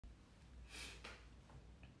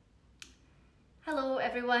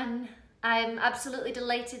everyone. I'm absolutely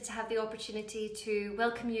delighted to have the opportunity to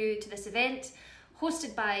welcome you to this event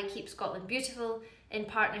hosted by Keep Scotland Beautiful in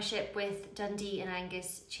partnership with Dundee and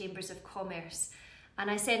Angus Chambers of Commerce.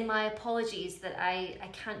 And I send my apologies that I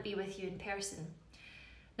can't be with you in person.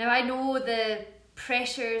 Now, I know the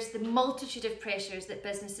pressures, the multitude of pressures that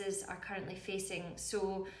businesses are currently facing,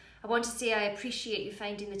 so I want to say I appreciate you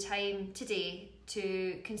finding the time today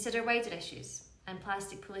to consider wider issues, and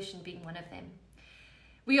plastic pollution being one of them.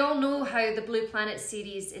 We all know how the Blue Planet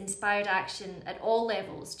series inspired action at all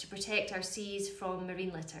levels to protect our seas from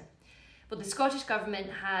marine litter. But the Scottish Government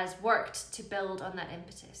has worked to build on that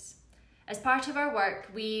impetus. As part of our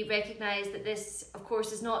work, we recognise that this, of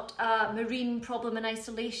course, is not a marine problem in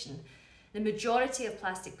isolation. The majority of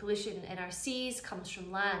plastic pollution in our seas comes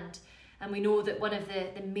from land, and we know that one of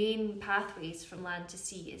the main pathways from land to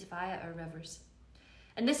sea is via our rivers.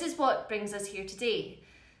 And this is what brings us here today.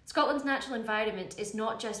 Scotland's natural environment is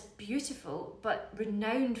not just beautiful, but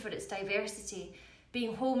renowned for its diversity,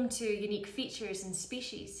 being home to unique features and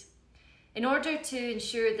species. In order to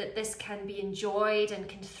ensure that this can be enjoyed and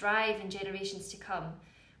can thrive in generations to come,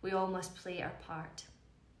 we all must play our part.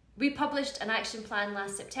 We published an action plan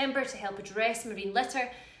last September to help address marine litter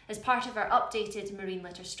as part of our updated marine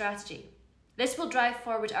litter strategy. This will drive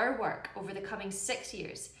forward our work over the coming 6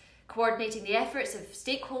 years, coordinating the efforts of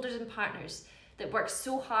stakeholders and partners that work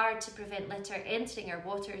so hard to prevent litter entering our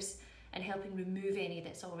waters and helping remove any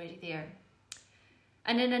that's already there.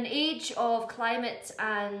 And in an age of climate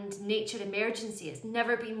and nature emergency, it's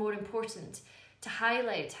never been more important to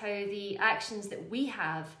highlight how the actions that we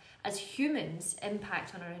have as humans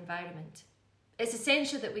impact on our environment. It's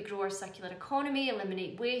essential that we grow our circular economy,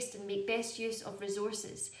 eliminate waste and make best use of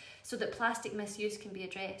resources so that plastic misuse can be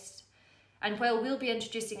addressed. And while we'll be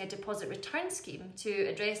introducing a deposit return scheme to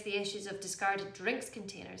address the issues of discarded drinks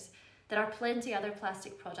containers, there are plenty other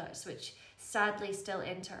plastic products which sadly still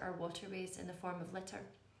enter our waterways in the form of litter.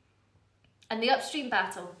 And the Upstream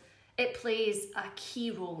Battle, it plays a key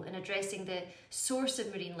role in addressing the source of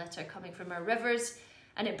marine litter coming from our rivers,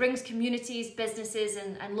 and it brings communities, businesses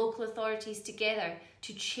and local authorities together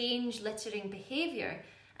to change littering behaviour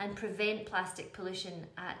and prevent plastic pollution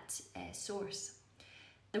at source.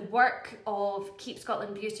 The work of Keep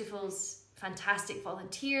Scotland Beautiful's fantastic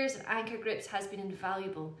volunteers and anchor groups has been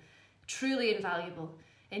invaluable, truly invaluable,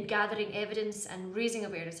 in gathering evidence and raising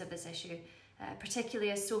awareness of this issue,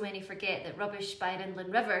 particularly as so many forget that rubbish by an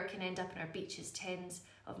inland river can end up in our beaches tens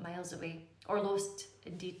of miles away, or lost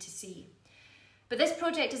indeed to sea. But this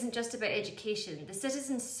project isn't just about education. The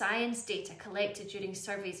citizen science data collected during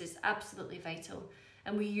surveys is absolutely vital,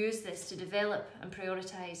 and we use this to develop and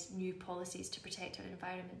prioritise new policies to protect our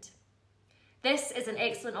environment. This is an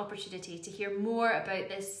excellent opportunity to hear more about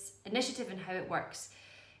this initiative and how it works.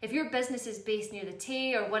 If your business is based near the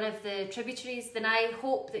Tay or one of the tributaries, then I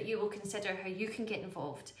hope that you will consider how you can get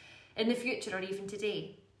involved in the future or even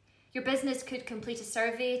today. Your business could complete a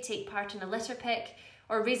survey, take part in a litter pick,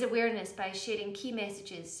 or raise awareness by sharing key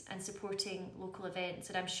messages and supporting local events,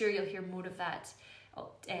 and I'm sure you'll hear more of that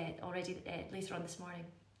already later on this morning.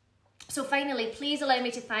 So finally, please allow me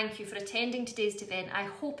to thank you for attending today's event. I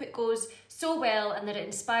hope it goes so well and that it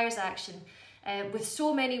inspires action. With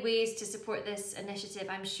so many ways to support this initiative,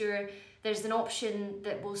 I'm sure there's an option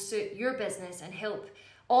that will suit your business and help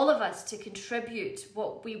all of us to contribute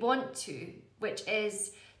what we want to, which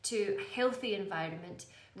is to a healthy environment,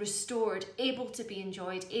 restored, able to be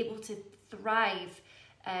enjoyed, able to thrive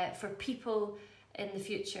for people in the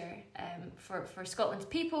future, for Scotland's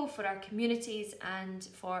people, for our communities and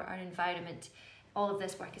for our environment. All of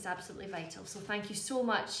this work is absolutely vital. So thank you so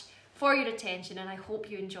much for your attention, and I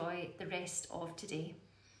hope you enjoy the rest of today.